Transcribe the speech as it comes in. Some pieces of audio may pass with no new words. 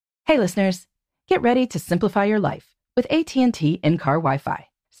Hey listeners, get ready to simplify your life with AT&T in-car Wi-Fi.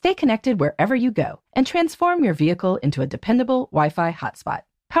 Stay connected wherever you go and transform your vehicle into a dependable Wi-Fi hotspot.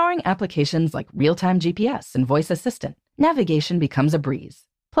 Powering applications like real-time GPS and voice assistant, navigation becomes a breeze.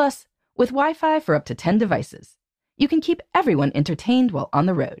 Plus, with Wi-Fi for up to 10 devices, you can keep everyone entertained while on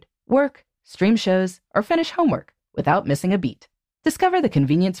the road, work, stream shows, or finish homework without missing a beat. Discover the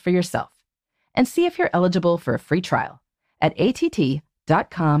convenience for yourself and see if you're eligible for a free trial at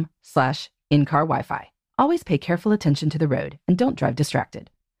att.com/in-car Wi-Fi. Always pay careful attention to the road and don't drive distracted.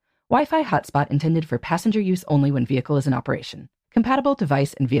 Wi-Fi hotspot intended for passenger use only when vehicle is in operation. Compatible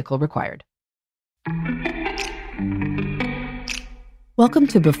device and vehicle required. Welcome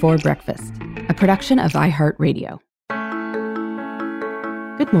to Before Breakfast, a production of iHeartRadio.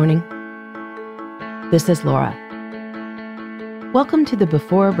 Good morning. This is Laura. Welcome to the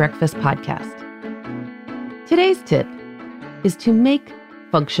Before Breakfast podcast. Today's tip is to make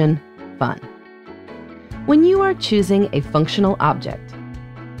function fun. When you are choosing a functional object,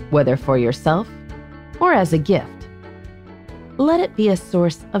 whether for yourself or as a gift, let it be a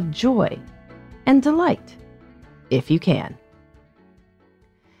source of joy and delight, if you can.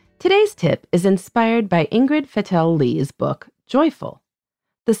 Today's tip is inspired by Ingrid Fetell Lee's book, Joyful: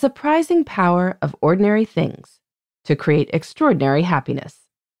 The Surprising Power of Ordinary Things to Create Extraordinary Happiness.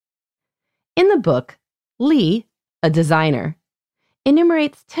 In the book, Lee, a designer,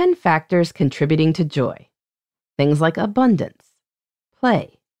 enumerates 10 factors contributing to joy. Things like abundance,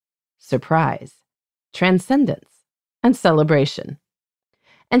 play, surprise, transcendence, and celebration.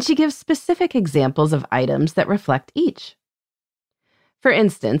 And she gives specific examples of items that reflect each. For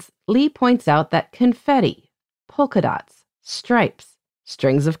instance, Lee points out that confetti, polka dots, stripes,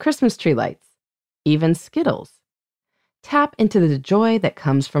 strings of Christmas tree lights, even Skittles, tap into the joy that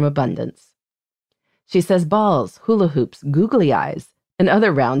comes from abundance. She says balls, hula hoops, googly eyes, and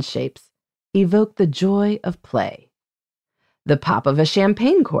other round shapes evoke the joy of play. The pop of a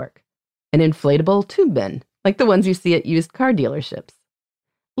champagne cork, an inflatable tube bin, like the ones you see at used car dealerships,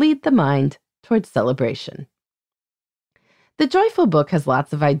 lead the mind towards celebration. The Joyful book has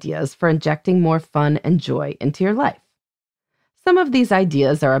lots of ideas for injecting more fun and joy into your life. Some of these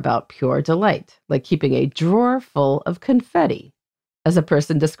ideas are about pure delight, like keeping a drawer full of confetti, as a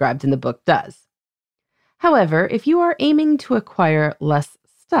person described in the book does. However, if you are aiming to acquire less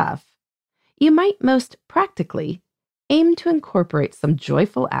stuff, you might most practically aim to incorporate some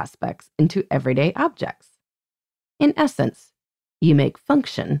joyful aspects into everyday objects. In essence, you make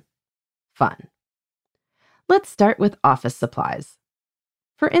function fun. Let's start with office supplies.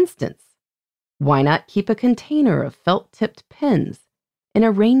 For instance, why not keep a container of felt-tipped pens in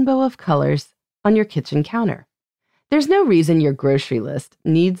a rainbow of colors on your kitchen counter? There's no reason your grocery list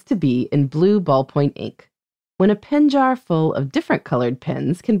needs to be in blue ballpoint ink when a pen jar full of different colored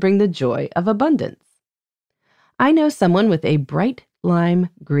pens can bring the joy of abundance. I know someone with a bright lime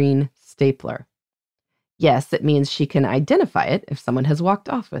green stapler. Yes, it means she can identify it if someone has walked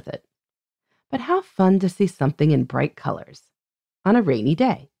off with it. But how fun to see something in bright colors on a rainy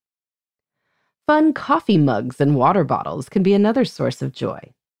day. Fun coffee mugs and water bottles can be another source of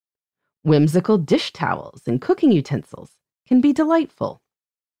joy. Whimsical dish towels and cooking utensils can be delightful.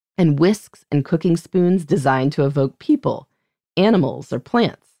 And whisks and cooking spoons designed to evoke people, animals, or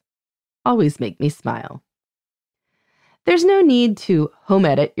plants always make me smile. There's no need to home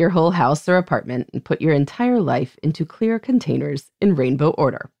edit your whole house or apartment and put your entire life into clear containers in rainbow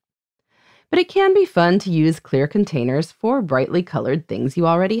order. But it can be fun to use clear containers for brightly colored things you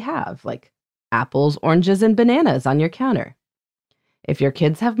already have, like apples, oranges, and bananas on your counter. If your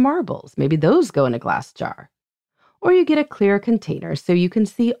kids have marbles, maybe those go in a glass jar. Or you get a clear container so you can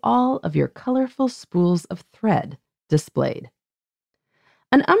see all of your colorful spools of thread displayed.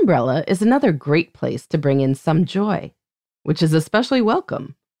 An umbrella is another great place to bring in some joy, which is especially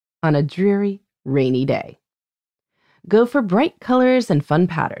welcome on a dreary, rainy day. Go for bright colors and fun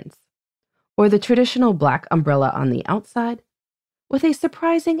patterns, or the traditional black umbrella on the outside with a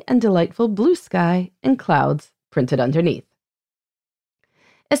surprising and delightful blue sky and clouds printed underneath.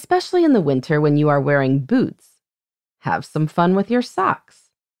 Especially in the winter when you are wearing boots, have some fun with your socks.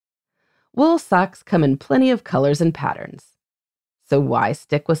 Wool socks come in plenty of colors and patterns, so why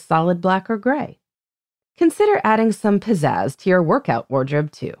stick with solid black or gray? Consider adding some pizzazz to your workout wardrobe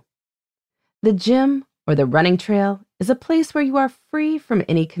too. The gym or the running trail is a place where you are free from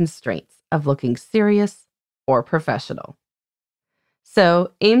any constraints of looking serious or professional.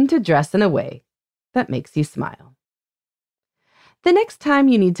 So aim to dress in a way that makes you smile. The next time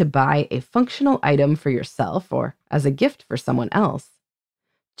you need to buy a functional item for yourself or as a gift for someone else,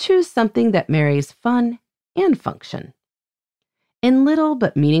 choose something that marries fun and function. In little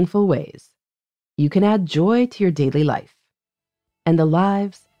but meaningful ways, you can add joy to your daily life and the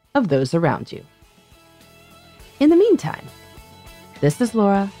lives of those around you. In the meantime, this is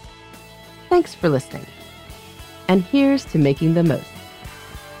Laura. Thanks for listening. And here's to making the most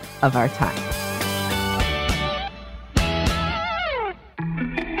of our time.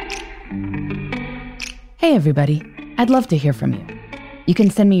 Hey everybody, I'd love to hear from you. You can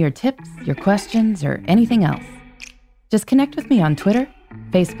send me your tips, your questions, or anything else. Just connect with me on Twitter,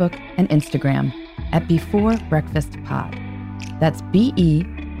 Facebook, and Instagram at Before Breakfast Pod. That's BE,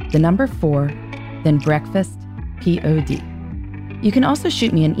 the number 4, then breakfast, POD. You can also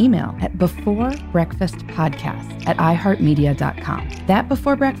shoot me an email at beforebreakfastpodcast@iheartmedia.com. That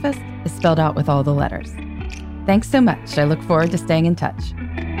Before Breakfast is spelled out with all the letters. Thanks so much. I look forward to staying in touch.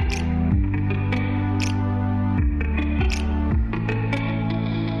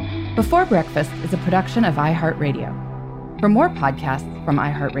 Before Breakfast is a production of iHeartRadio. For more podcasts from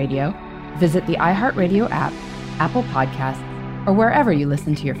iHeartRadio, visit the iHeartRadio app, Apple Podcasts, or wherever you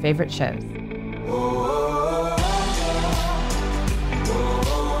listen to your favorite shows.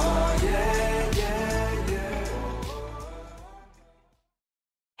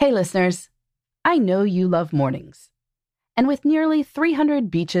 Hey listeners, I know you love mornings. And with nearly 300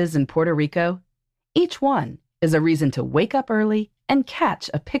 beaches in Puerto Rico, each one is a reason to wake up early and catch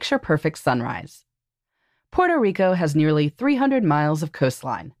a picture-perfect sunrise. Puerto Rico has nearly 300 miles of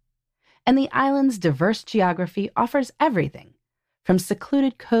coastline, and the island's diverse geography offers everything from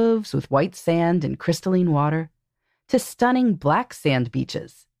secluded coves with white sand and crystalline water to stunning black sand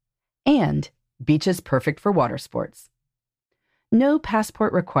beaches and beaches perfect for water sports. No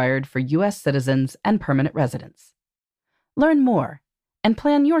passport required for U.S. citizens and permanent residents. Learn more and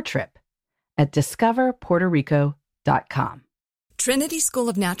plan your trip at discoverpuertorico.com. Trinity School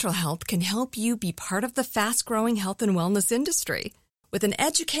of Natural Health can help you be part of the fast-growing health and wellness industry. With an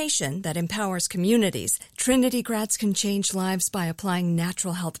education that empowers communities, Trinity grads can change lives by applying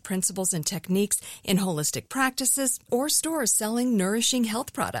natural health principles and techniques in holistic practices or stores selling nourishing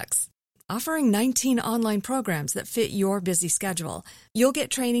health products. Offering 19 online programs that fit your busy schedule, you'll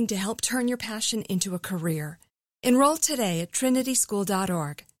get training to help turn your passion into a career. Enroll today at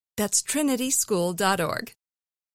trinityschool.org. That's trinityschool.org.